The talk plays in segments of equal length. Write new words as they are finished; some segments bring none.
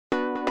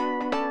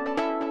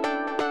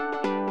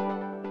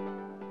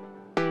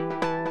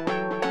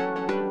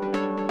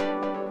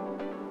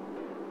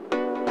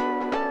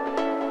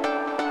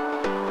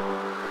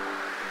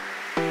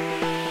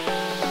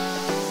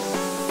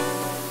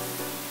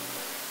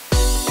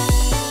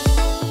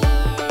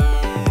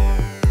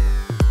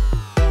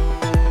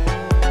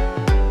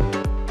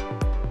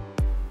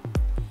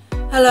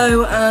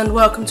Hello and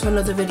welcome to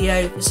another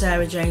video for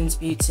Sarah Jane's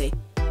Beauty.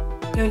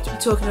 I'm going to be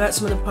talking about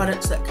some of the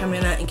products that are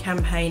coming out in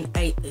campaign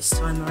 8 this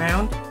time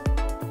around.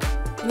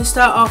 I'm going to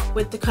start off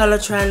with the Colour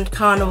Trend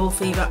Carnival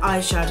Fever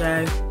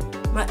eyeshadow.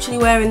 I'm actually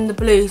wearing the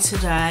blue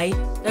today.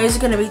 Those are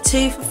going to be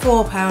 2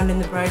 for £4 in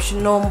the brochure,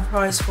 normal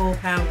price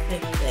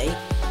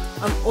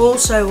 £4.50. I'm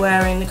also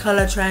wearing the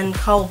Colour Trend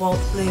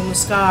Cobalt Blue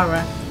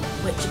Mascara,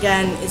 which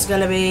again is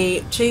going to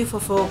be 2 for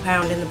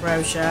 £4 in the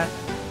brochure,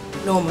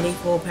 normally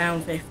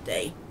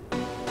 £4.50.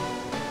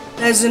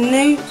 There's a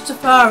new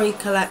Safari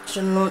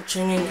collection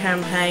launching in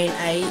campaign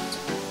 8.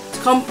 To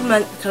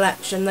complement the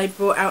collection, they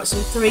brought out some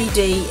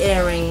 3D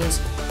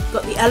earrings. We've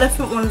got the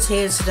elephant ones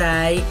here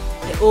today.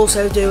 They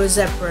also do a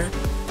zebra.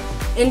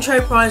 Intro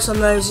price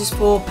on those is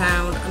 £4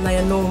 and they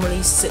are normally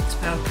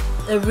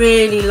 £6. They're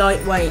really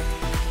lightweight.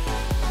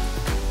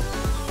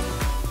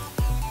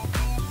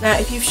 Now,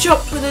 if you've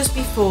shopped with us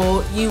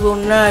before, you will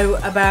know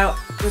about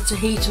the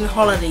Tahitian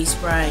Holiday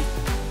Spray.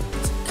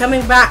 It's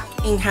coming back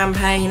in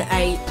campaign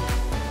 8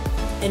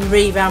 in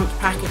revamped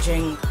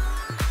packaging.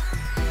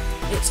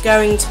 It's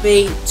going to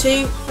be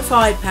 2 for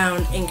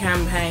 £5 in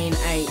campaign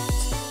 8.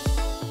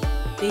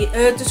 The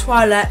Eau de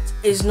Toilette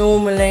is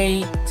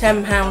normally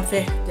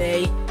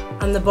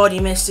 £10.50 and the body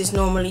mist is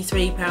normally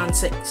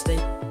 £3.60.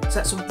 So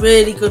that's a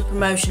really good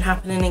promotion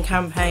happening in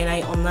campaign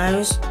 8 on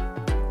those.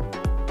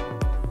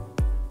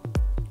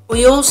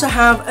 We also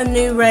have a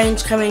new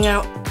range coming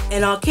out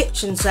in our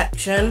kitchen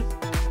section,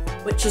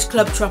 which is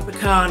Club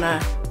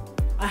Tropicana.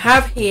 I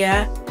have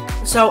here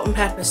the salt and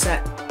pepper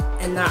set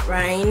in that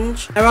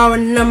range. There are a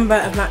number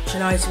of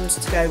matching items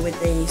to go with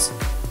these.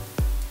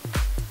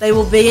 They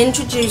will be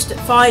introduced at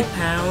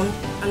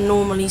 £5 and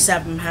normally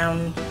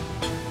 £7.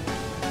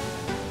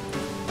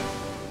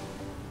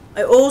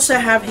 I also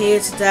have here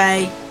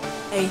today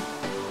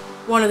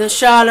one of the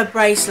Charlotte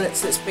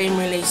bracelets that's been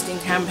released in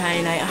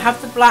campaign 8. I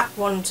have the black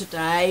one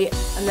today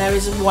and there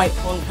is a white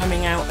one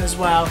coming out as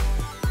well.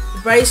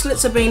 The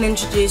bracelets are being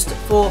introduced at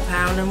 £4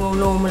 and will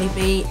normally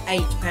be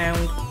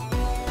 £8.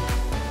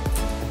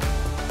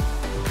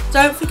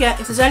 Don't forget,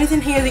 if there's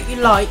anything here that you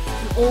like,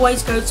 you can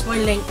always go to my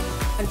link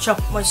and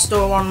shop at my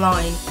store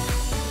online.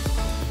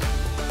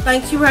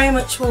 Thank you very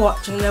much for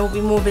watching. There will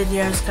be more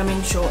videos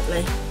coming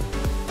shortly.